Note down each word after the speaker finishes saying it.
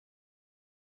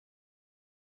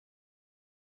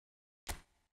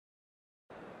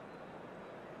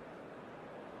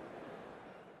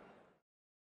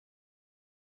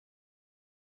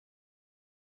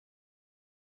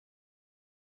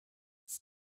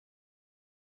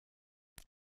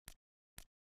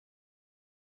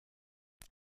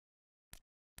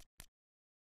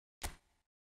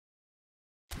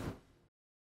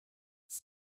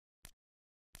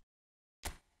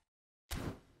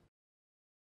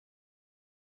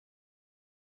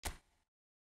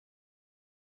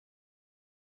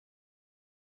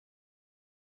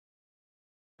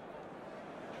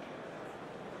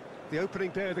The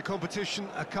opening day of the competition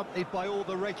accompanied by all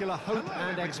the regular hope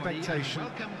and expectation.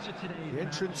 The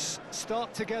entrants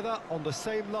start together on the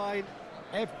same line.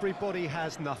 Everybody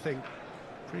has nothing.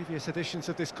 Previous editions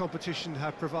of this competition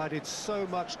have provided so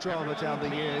much drama down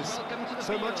the years,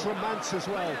 so much romance as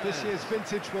well. This year's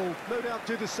vintage will no doubt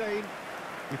do the same.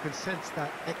 You can sense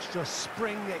that extra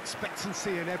spring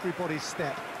expectancy in everybody's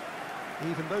step,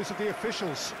 even those of the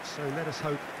officials, so let us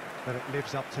hope that it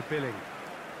lives up to billing.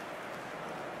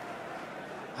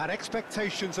 And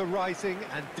expectations are rising,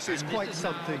 and this is quite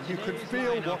something. You can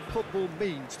feel what football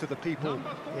means to the people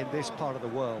in this part of the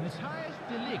world.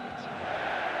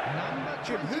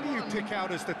 Jim, who do you pick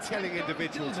out as the telling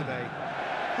individual today?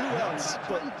 Who else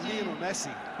but Lionel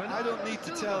Messi? I don't need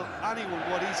to tell anyone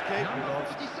what he's capable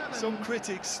of. Some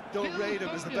critics don't rate him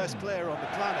as the best player on the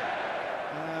planet.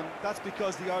 That's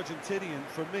because the Argentinian,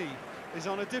 for me, is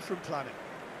on a different planet.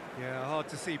 Yeah, hard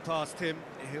to see past him.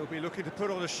 He'll be looking to put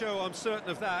on a show, I'm certain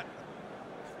of that.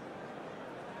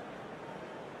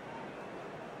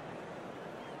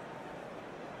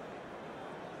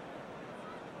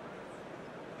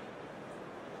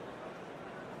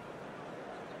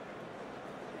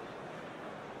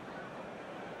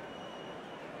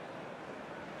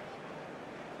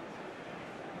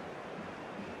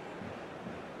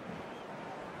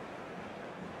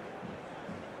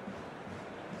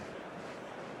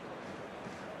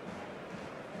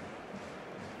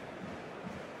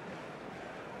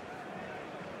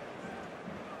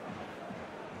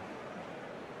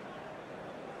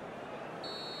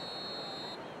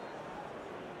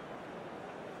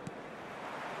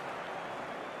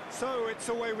 So it's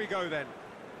away we go then.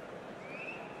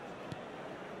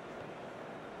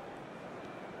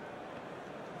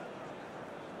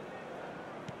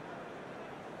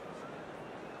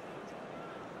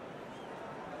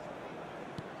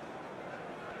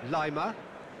 Lima.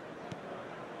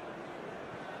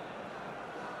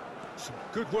 Some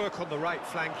good work on the right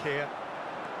flank here.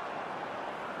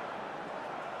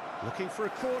 Looking for a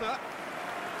corner.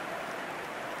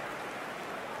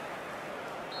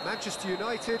 Manchester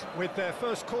United with their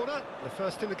first corner, the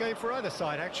first in the game for either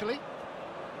side, actually.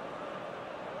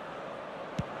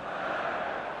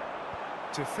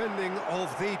 Defending of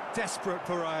the desperate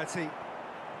variety.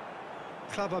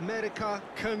 Club America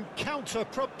can counter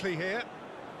promptly here.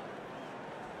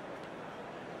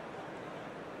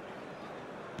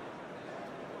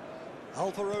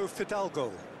 Alvaro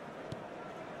Fidalgo.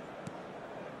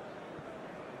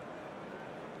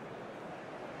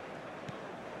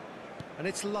 And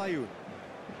it's Layun.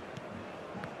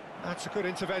 That's a good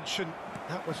intervention.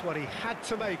 That was what he had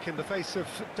to make in the face of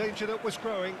danger that was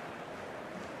growing.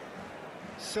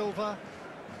 Silva.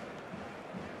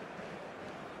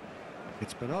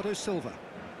 It's Bernardo Silva.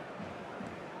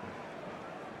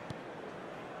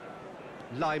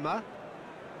 Lima.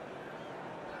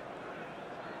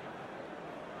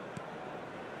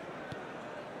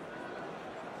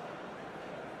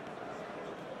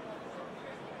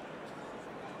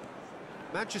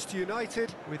 Manchester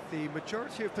United with the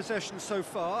majority of possession so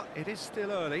far. It is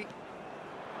still early.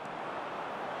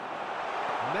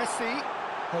 Messi.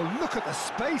 Oh, look at the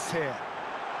space here.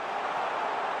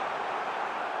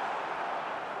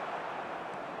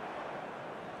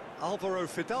 Alvaro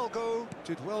Fidalgo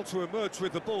did well to emerge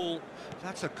with the ball.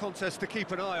 That's a contest to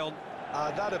keep an eye on.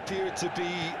 That appeared to be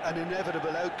an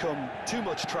inevitable outcome. Too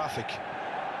much traffic.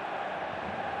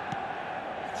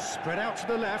 Spread out to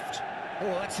the left.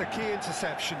 Oh, that's a key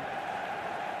interception.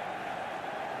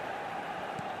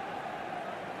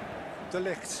 De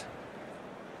Ligt.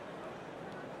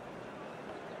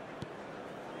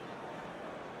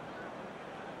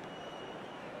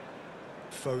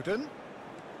 Foden.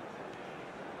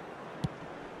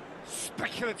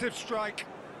 Speculative strike.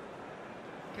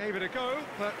 Gave it a go,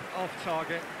 but off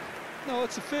target. No,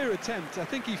 it's a fair attempt. I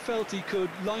think he felt he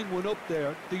could line one up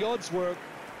there. The odds were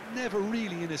never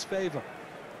really in his favour.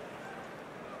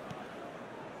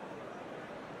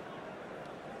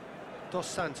 Dos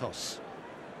Santos.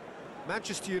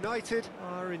 Manchester United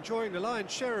are enjoying the lion's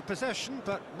share of possession,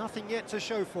 but nothing yet to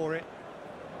show for it.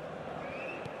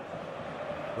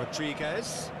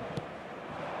 Rodriguez.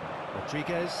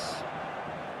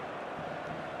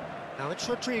 Now it's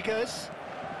Rodriguez.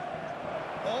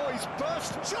 Oh, he's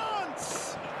burst.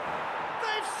 Chance!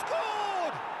 They've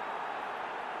scored!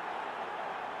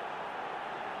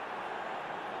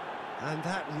 And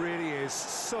that really is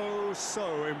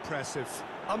so impressive.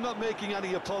 I'm not making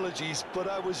any apologies, but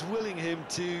I was willing him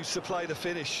to supply the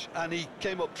finish, and he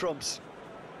came up trumps.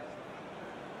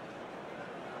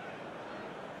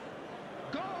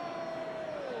 Goal!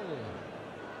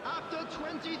 After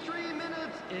 23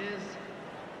 minutes is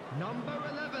Number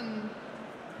 11,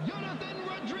 Jonathan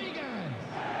Rodriguez.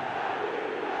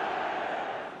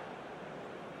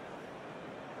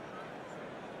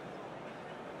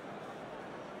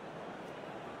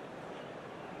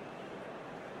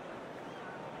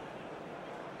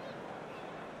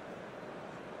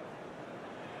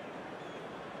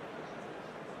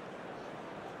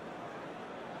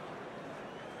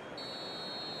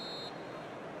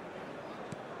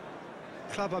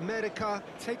 Club America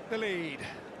take the lead.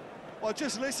 Well,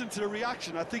 just listen to the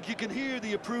reaction. I think you can hear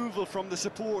the approval from the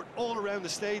support all around the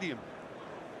stadium.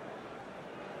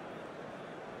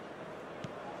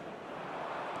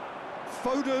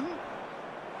 Foden.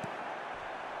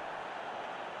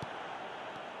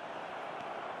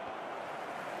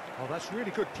 Oh, that's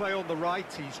really good play on the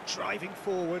right. He's driving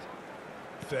forward.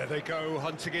 There they go,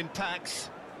 hunting in packs.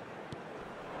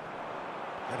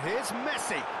 And here's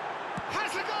Messi.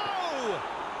 Has a goal!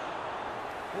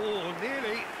 Oh,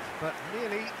 nearly, but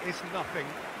nearly is nothing.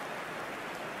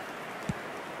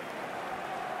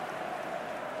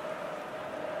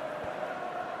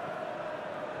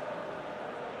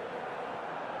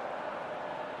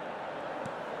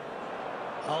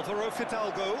 Alvaro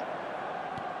Fidalgo.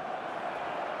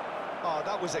 Oh,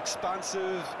 that was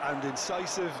expansive and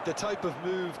incisive, the type of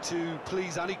move to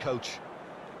please any coach.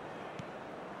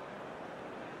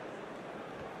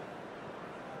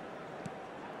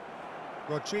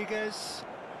 Rodriguez.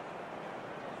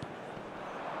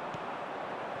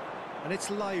 And it's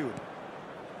Layun.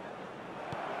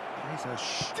 He's a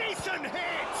decent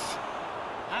hit!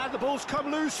 And the ball's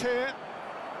come loose here.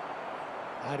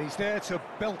 And he's there to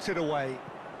belt it away.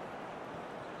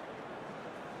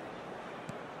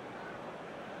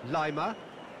 Lima.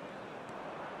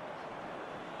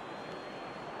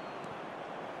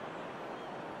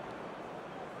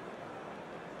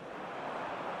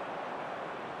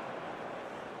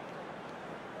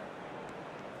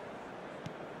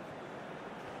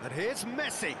 And here's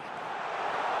Messi.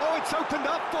 Oh, it's opened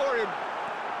up for him.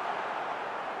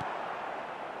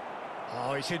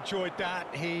 Oh, he's enjoyed that.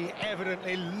 He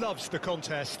evidently loves the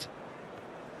contest.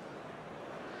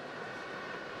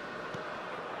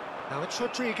 Now it's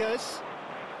Rodriguez.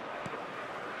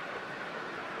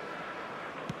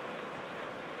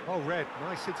 Oh, Red,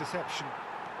 nice interception.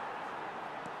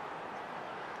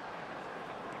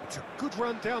 It's a good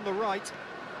run down the right.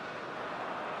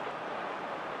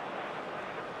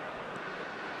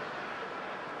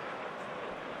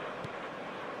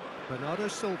 Bernardo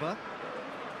Silva.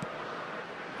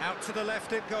 Out to the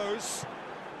left it goes.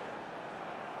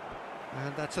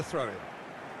 And that's a throw-in.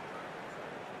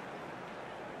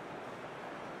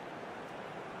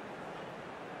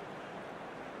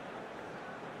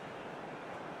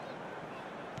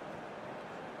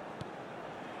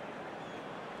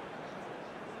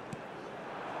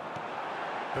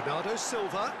 Bernardo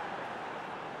Silva.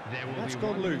 There will That's be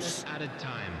gone 1 loose. minute added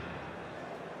time.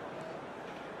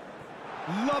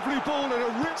 Lovely ball and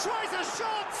a rip. Tries a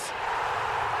shot!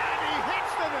 And he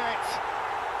hits the net.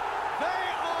 They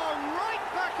are right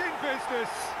back in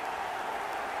business.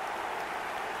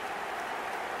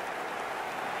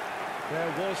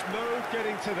 There was no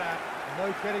getting to that.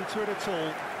 No getting to it at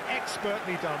all.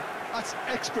 Expertly done. That's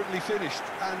expertly finished,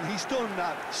 and he's done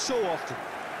that so often.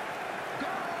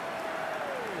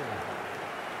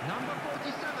 Number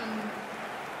 47,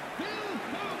 Phil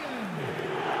Foden.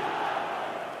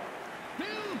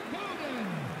 Phil Foden.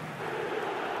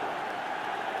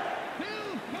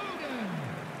 Phil Foden.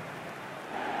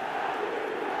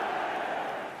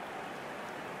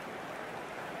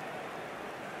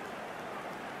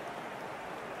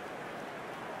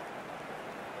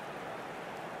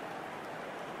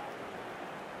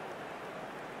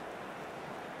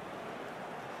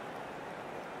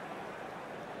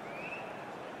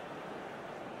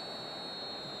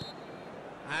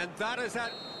 And that is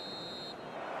that.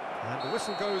 And the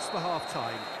whistle goes for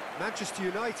half-time. Manchester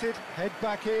United head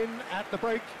back in at the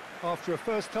break after a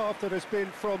first half that has been,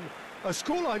 from a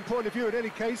scoreline point of view in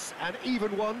any case, an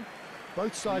even one.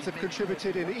 Both sides have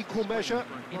contributed in equal measure,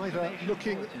 neither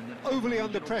looking overly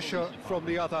under pressure from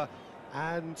the other.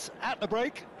 And at the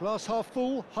break, glass half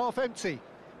full, half empty.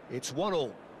 It's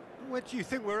 1-1. What do you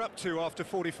think we're up to after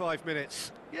 45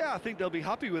 minutes? Yeah, I think they'll be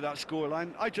happy with that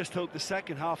scoreline. I just hope the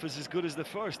second half is as good as the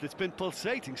first. It's been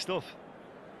pulsating stuff.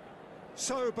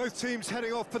 So, both teams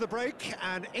heading off for the break.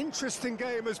 An interesting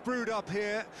game has brewed up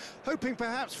here, hoping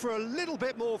perhaps for a little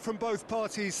bit more from both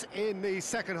parties in the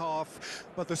second half.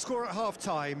 But the score at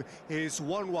half-time is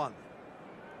 1-1.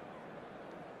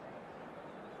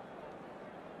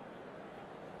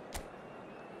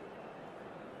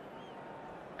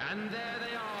 And there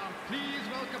they are. Please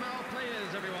welcome our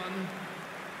players, everyone.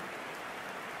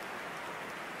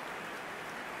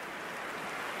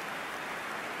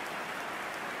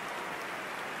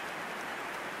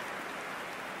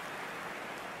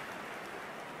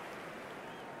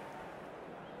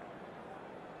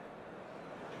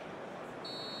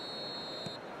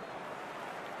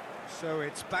 So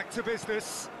it's back to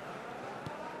business.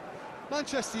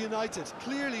 Manchester United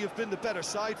clearly have been the better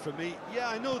side for me. Yeah,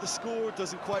 I know the score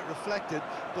doesn't quite reflect it,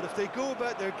 but if they go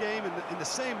about their game in the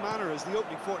same manner as the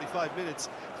opening 45 minutes,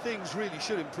 things really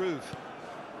should improve.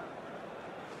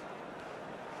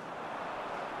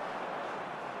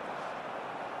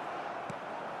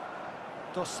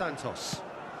 Dos Santos.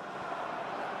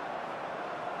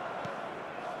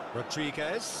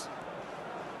 Rodriguez.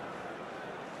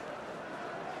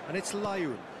 And it's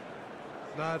Layun.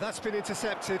 No, that's been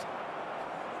intercepted.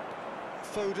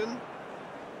 Foden.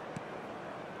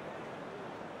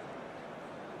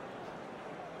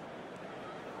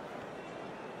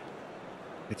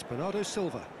 It's Bernardo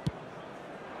Silva.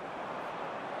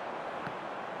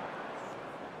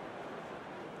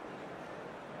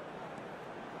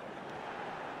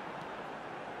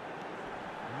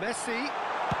 Messi.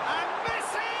 And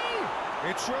Messi!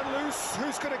 It's run loose.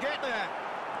 Who's going to get there?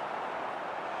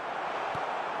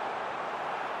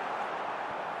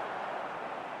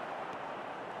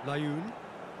 Layun.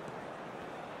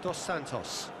 Dos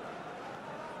Santos.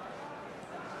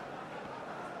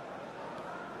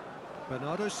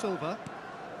 Bernardo Silva.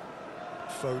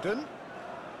 Foden.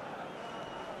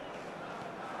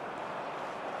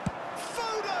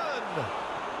 Foden!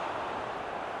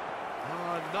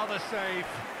 Oh, another save.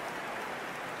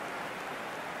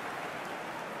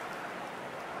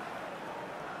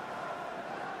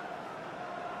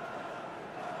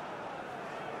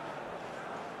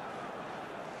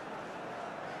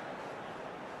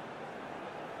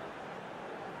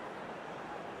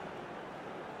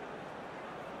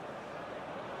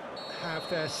 Have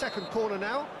their second corner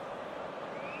now.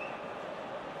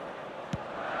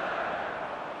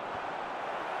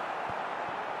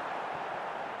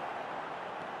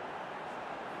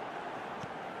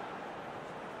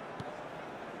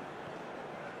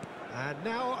 And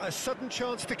now a sudden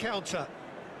chance to counter.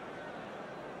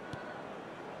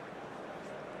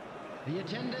 The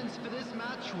attendance for this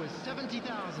match was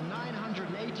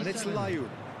 70,987. And it's Layun,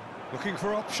 looking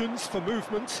for options for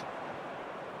movement.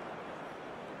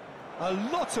 A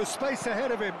lot of space ahead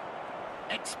of him.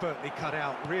 Expertly cut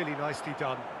out, really nicely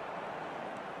done.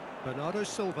 Bernardo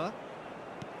Silva.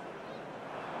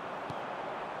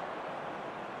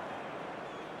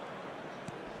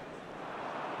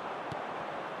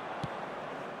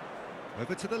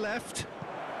 Over to the left.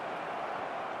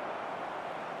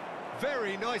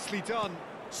 Very nicely done.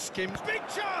 Skims. Big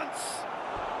chance!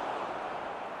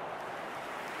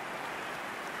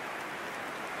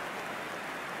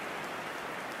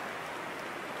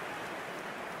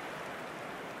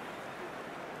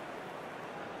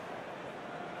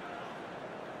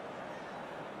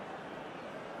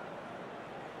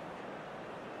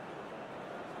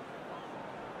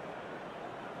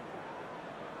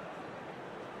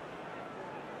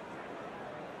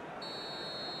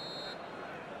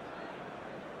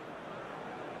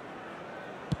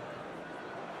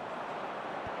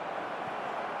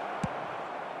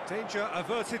 Danger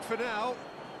averted for now.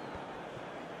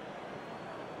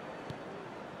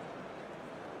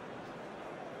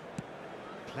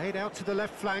 Played out to the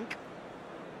left flank.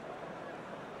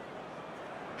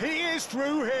 He is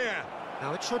through here.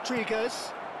 Now it's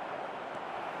Rodriguez.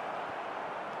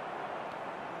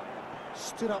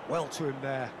 Stood up well to him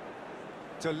there.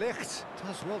 De Ligt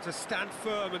does well to stand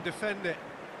firm and defend it.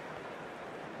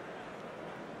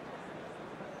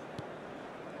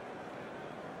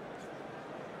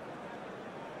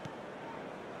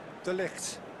 De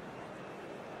Ligt.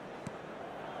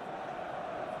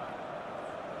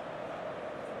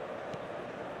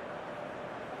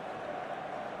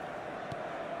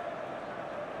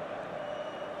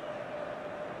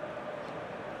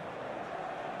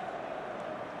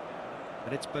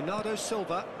 And it's Bernardo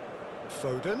Silva.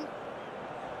 Foden.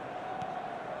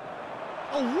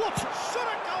 Oh, what a shot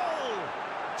at goal!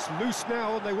 It's loose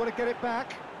now and they want to get it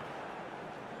back.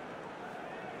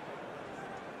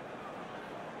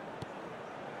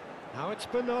 Now it's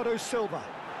Bernardo Silva.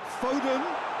 Foden.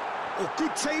 Oh,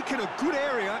 good take in a good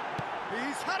area.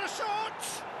 He's had a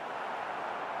shot!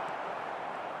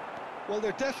 Well,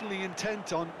 they're definitely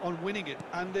intent on winning it,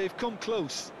 and they've come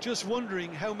close. Just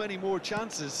wondering how many more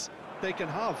chances they can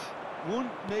have.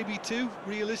 One, maybe two,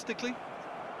 realistically.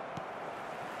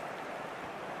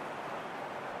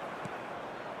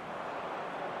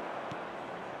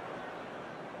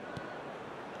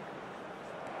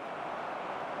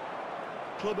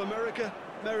 Club America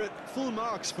merit full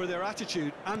marks for their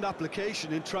attitude and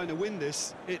application in trying to win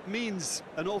this. It means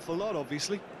an awful lot,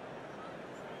 obviously.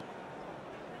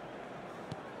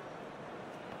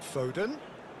 Foden.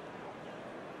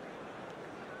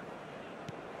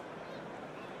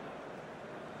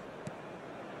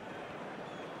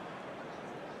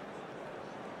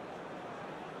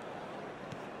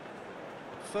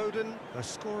 Foden, a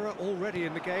scorer already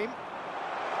in the game.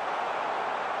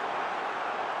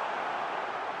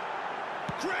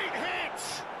 Great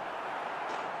hit!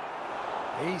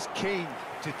 He's keen,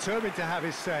 determined to have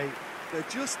his say. They're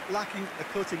just lacking a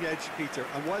cutting edge, Peter,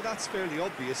 and while that's fairly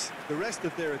obvious, the rest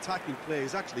of their attacking play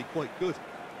is actually quite good.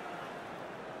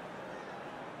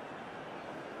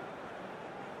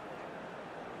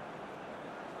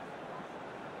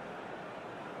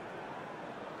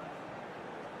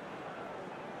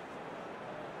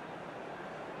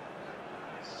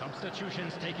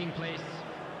 Substitutions taking place.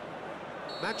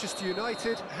 Manchester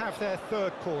United have their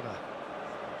third corner.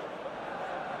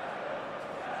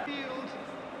 Field,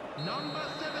 number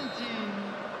 17,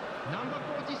 number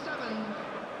 47,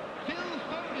 Phil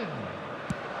Foden,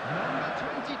 number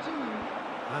 22.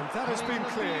 And that has been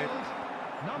cleared.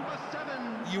 Number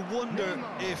 7. You wonder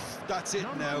Neymar. if that's it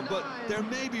Number now, but 9. there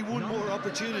may be one more Number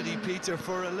opportunity, 11. Peter,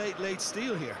 for a late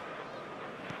steal here.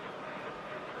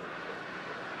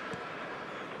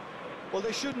 Well,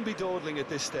 they shouldn't be dawdling at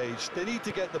this stage. They need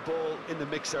to get the ball in the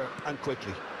mixer and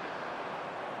quickly.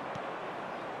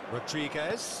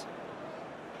 Rodriguez.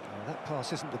 Oh, that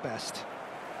pass isn't the best.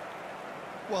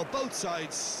 Well, both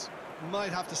sides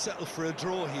might have to settle for a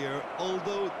draw here,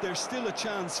 although there's still a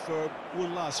chance for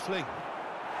one last fling.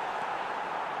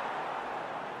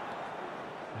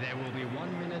 There will be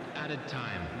 1 minute added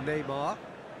time. Neymar.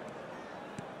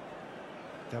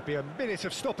 There'll be a minute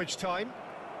of stoppage time.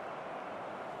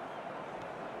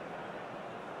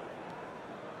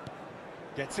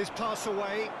 Gets his pass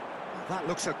away. That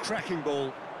looks a cracking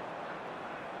ball.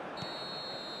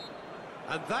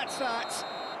 And that's that.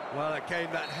 Well, a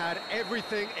game that had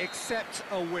everything except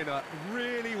a winner.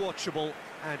 Really watchable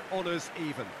and honours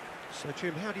even. So,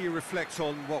 Jim, how do you reflect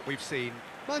on what we've seen?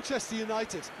 Manchester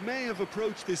United may have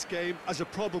approached this game as a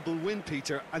probable win,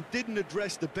 Peter, and didn't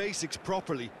address the basics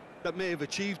properly that may have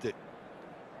achieved it.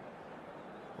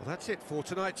 Well, that's it for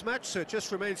tonight's match, so it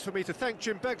just remains for me to thank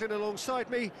Jim Beglin alongside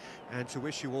me and to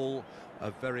wish you all a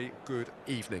very good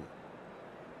evening.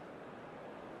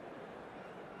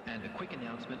 And a quick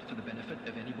announcement for the benefit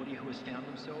of anybody who has found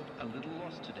themselves a little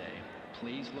lost today.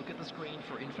 Please look at the screen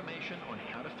for information on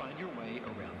how to find your way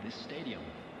around this stadium.